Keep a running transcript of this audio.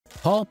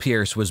Paul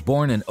Pierce was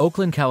born in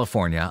Oakland,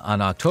 California on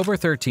October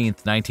 13,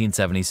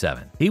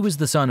 1977. He was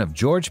the son of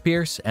George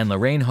Pierce and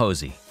Lorraine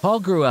Hosey.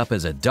 Paul grew up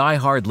as a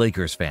die-hard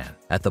Lakers fan.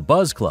 At the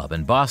Buzz Club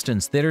in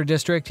Boston's Theater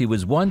District, he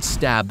was once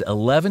stabbed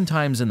 11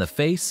 times in the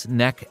face,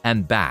 neck,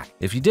 and back.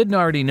 If you didn't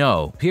already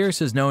know, Pierce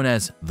is known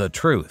as The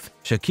Truth.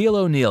 Shaquille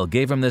O'Neal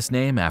gave him this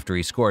name after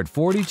he scored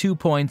 42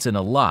 points in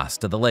a loss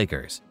to the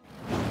Lakers.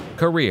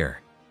 Career.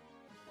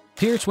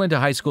 Pierce went to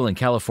high school in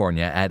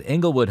California at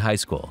Inglewood High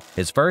School.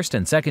 His first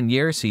and second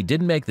years, he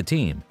didn't make the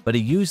team, but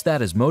he used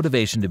that as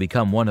motivation to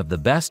become one of the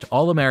best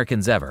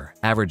All-Americans ever,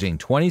 averaging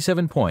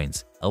 27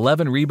 points,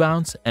 11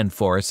 rebounds, and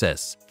 4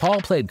 assists.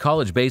 Paul played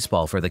college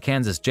baseball for the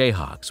Kansas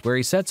Jayhawks, where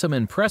he set some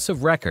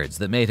impressive records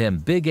that made him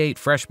Big 8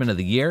 Freshman of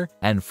the Year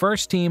and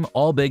First Team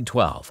All-Big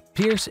 12.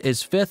 Pierce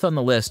is 5th on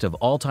the list of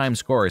all-time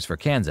scorers for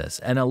Kansas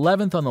and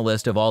 11th on the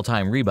list of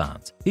all-time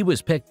rebounds. He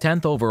was picked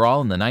 10th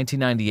overall in the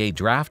 1998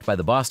 draft by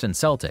the Boston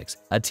Celtics,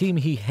 a team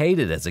he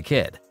hated as a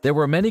kid. There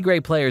were many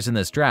great players in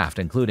this draft,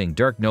 including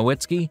Dirk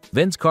Nowitzki,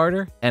 Vince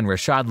Carter, and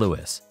Rashad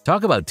Lewis.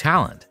 Talk about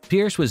talent!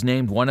 Pierce was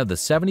named one of the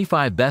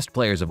 75 best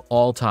players of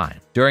all time.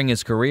 During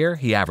his career,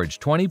 he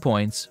averaged 20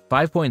 points,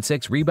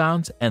 5.6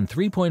 rebounds, and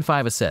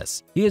 3.5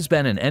 assists. He has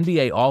been an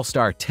NBA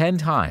All-Star 10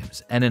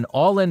 times and an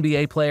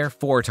All-NBA player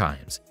 4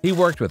 times. He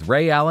worked with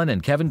Ray Allen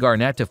and Kevin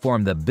Garnett to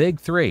form the Big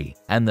Three,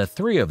 and the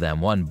 3 of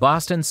them won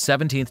Boston's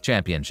 17th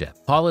championship.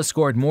 Paul has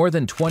scored more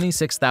than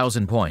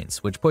 26,000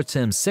 points, which puts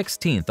him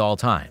 16th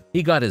all-time.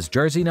 He got his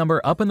jersey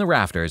number up in the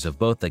rafters of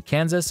both the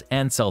Kansas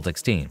and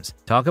Celtics teams.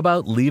 Talk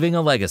about leaving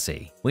a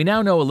legacy. We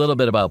now know a little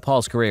bit about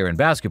Paul's career in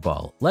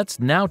basketball. Let's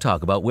now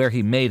talk about where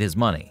he made his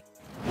money.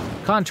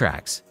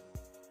 Contracts.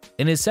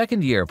 In his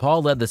second year,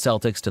 Paul led the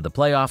Celtics to the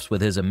playoffs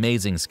with his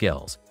amazing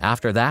skills.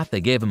 After that,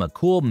 they gave him a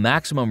cool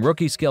maximum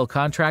rookie skill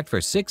contract for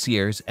 6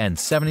 years and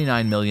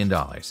 $79 million.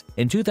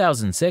 In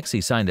 2006,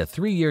 he signed a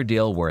 3-year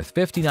deal worth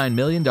 $59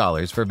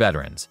 million for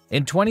veterans.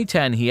 In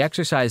 2010, he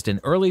exercised an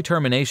early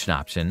termination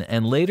option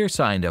and later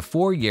signed a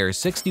 4-year,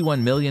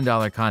 $61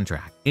 million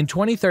contract. In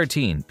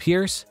 2013,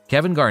 Pierce,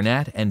 Kevin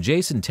Garnett, and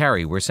Jason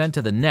Terry were sent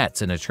to the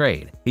Nets in a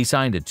trade. He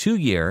signed a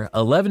 2-year,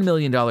 $11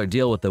 million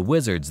deal with the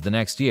Wizards the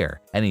next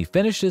year, and he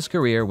finished his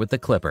career with the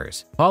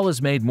Clippers. Paul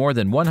has made more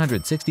than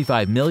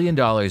 $165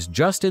 million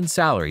just in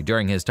salary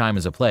during his time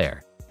as a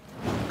player.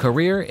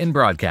 Career in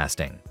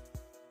broadcasting.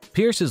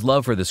 Pierce's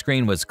love for the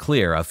screen was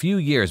clear a few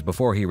years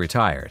before he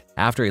retired.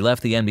 After he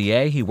left the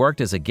NBA, he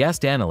worked as a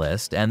guest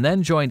analyst and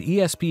then joined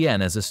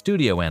ESPN as a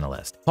studio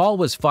analyst. Paul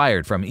was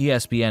fired from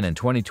ESPN in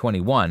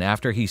 2021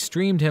 after he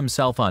streamed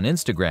himself on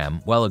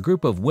Instagram while a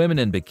group of women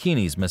in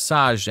bikinis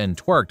massaged and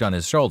twerked on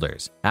his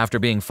shoulders. After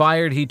being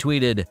fired, he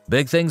tweeted,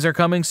 "Big things are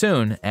coming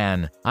soon,"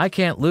 and "I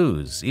can't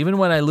lose. Even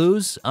when I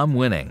lose, I'm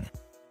winning."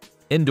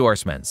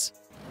 Endorsements.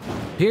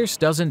 Pierce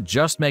doesn't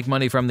just make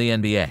money from the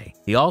NBA.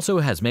 He also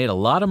has made a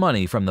lot of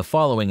money from the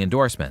following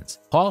endorsements.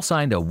 Paul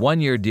signed a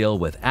 1-year deal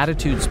with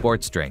Attitude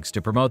Sports Drinks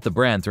to promote the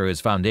brand through his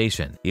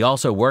foundation. He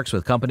also works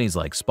with companies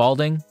like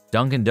Spalding,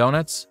 Dunkin'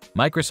 Donuts,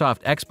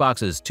 Microsoft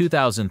Xbox's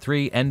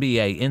 2003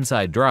 NBA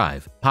Inside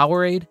Drive,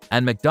 Powerade,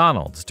 and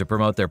McDonald's to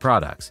promote their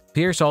products.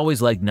 Pierce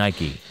always liked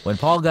Nike. When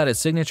Paul got his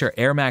signature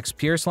Air Max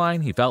Pierce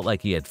line, he felt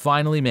like he had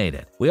finally made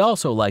it. We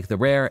also like the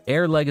rare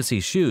Air Legacy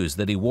shoes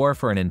that he wore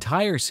for an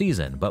entire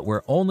season but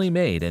were only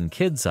made in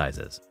kid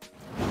sizes.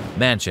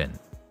 Mansion.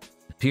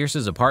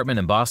 Pierce's apartment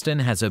in Boston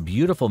has a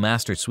beautiful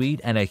master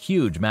suite and a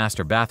huge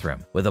master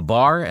bathroom. With a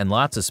bar and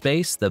lots of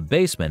space, the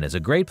basement is a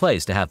great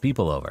place to have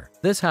people over.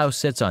 This house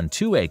sits on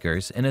 2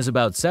 acres and is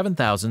about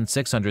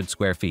 7,600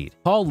 square feet.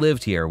 Paul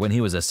lived here when he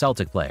was a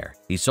Celtic player.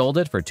 He sold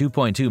it for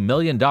 $2.2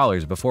 million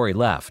before he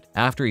left.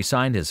 After he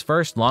signed his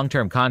first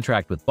long-term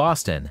contract with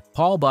Boston,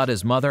 Paul bought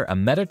his mother a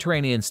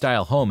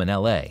Mediterranean-style home in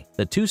LA.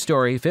 The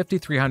 2-story,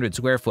 5,300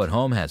 square foot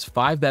home has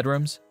 5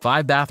 bedrooms,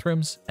 5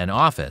 bathrooms, an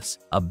office,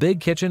 a big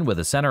kitchen with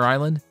a center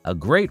island, a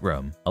great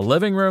room, a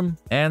living room,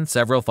 and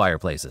several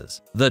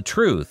fireplaces. The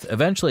Truth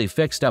eventually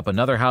fixed up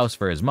another house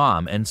for his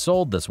mom and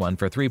sold this one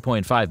for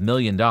 $3.5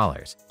 million.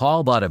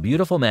 Paul bought a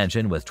beautiful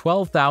mansion with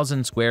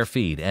 12,000 square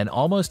feet and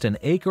almost an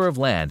acre of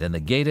land in the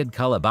gated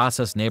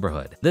Calabasas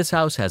neighborhood. This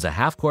house has a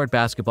half-court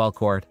basketball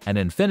court, an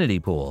infinity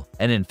pool,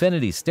 an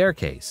infinity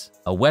staircase,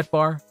 a wet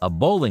bar, a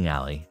bowling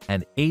alley,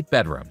 and 8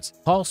 bedrooms.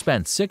 Paul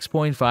spent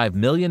 $6.5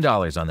 million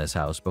on this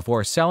house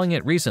before selling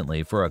it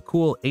recently for a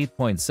cool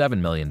 $8.7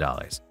 million.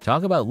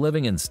 Talk about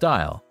living in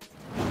style.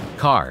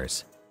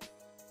 Cars.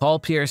 Paul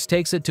Pierce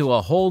takes it to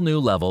a whole new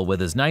level with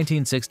his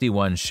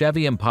 1961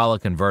 Chevy Impala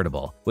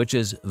convertible, which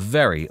is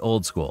very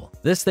old school.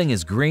 This thing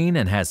is green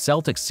and has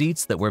Celtic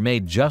seats that were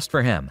made just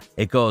for him.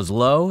 It goes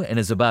low and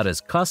is about as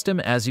custom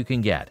as you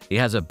can get. He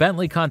has a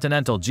Bentley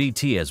Continental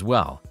GT as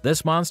well.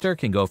 This monster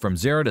can go from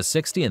 0 to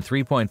 60 in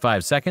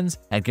 3.5 seconds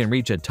and can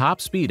reach a top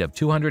speed of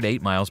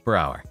 208 miles per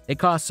hour. It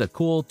costs a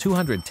cool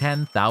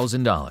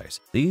 $210,000.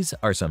 These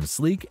are some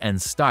sleek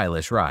and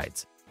stylish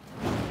rides.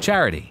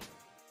 Charity.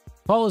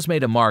 Paul has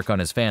made a mark on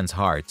his fans'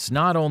 hearts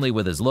not only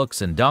with his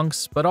looks and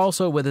dunks, but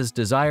also with his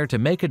desire to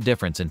make a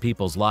difference in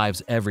people's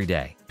lives every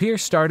day.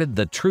 Pierce started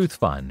the Truth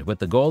Fund with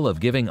the goal of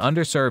giving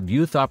underserved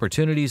youth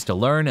opportunities to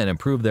learn and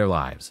improve their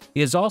lives. He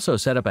has also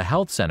set up a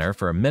health center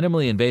for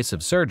minimally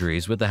invasive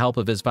surgeries with the help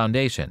of his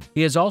foundation.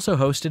 He has also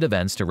hosted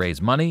events to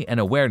raise money and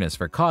awareness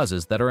for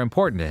causes that are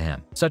important to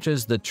him, such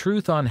as the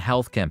Truth on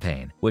Health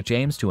campaign, which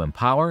aims to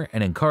empower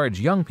and encourage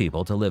young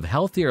people to live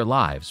healthier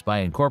lives by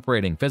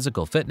incorporating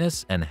physical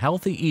fitness and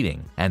healthy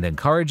eating and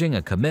encouraging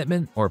a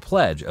commitment or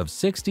pledge of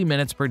 60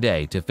 minutes per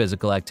day to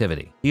physical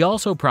activity. He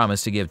also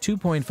promised to give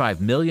 $2.5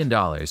 million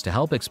to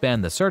help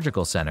expand the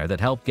surgical center that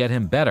helped get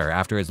him better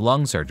after his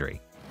lung surgery.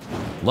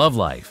 Love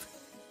life.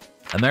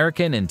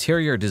 American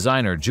interior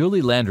designer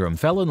Julie Landrum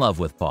fell in love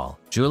with Paul.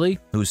 Julie,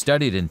 who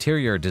studied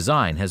interior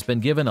design, has been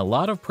given a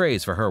lot of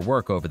praise for her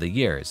work over the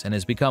years and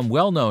has become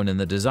well known in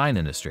the design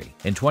industry.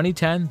 In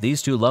 2010,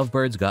 these two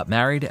lovebirds got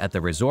married at the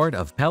resort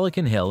of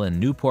Pelican Hill in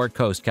Newport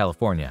Coast,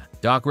 California.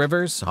 Doc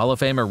Rivers, Hall of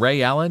Famer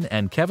Ray Allen,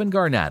 and Kevin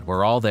Garnett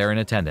were all there in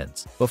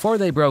attendance. Before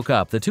they broke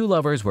up, the two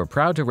lovers were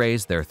proud to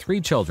raise their 3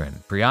 children,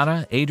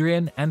 Brianna,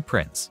 Adrian, and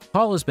Prince.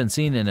 Paul has been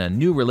seen in a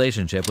new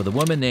relationship with a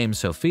woman named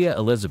Sophia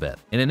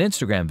Elizabeth. In an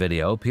Instagram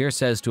video, Pierce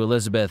says to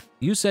Elizabeth,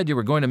 "You said you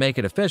were going to make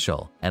it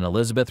official," and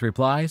Elizabeth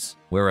replies,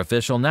 "We're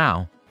official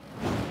now."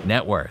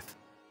 Net worth.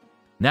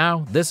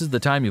 Now, this is the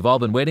time you've all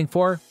been waiting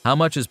for. How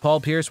much is Paul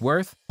Pierce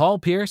worth? Paul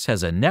Pierce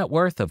has a net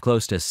worth of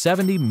close to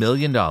 $70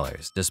 million,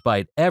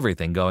 despite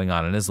everything going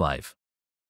on in his life.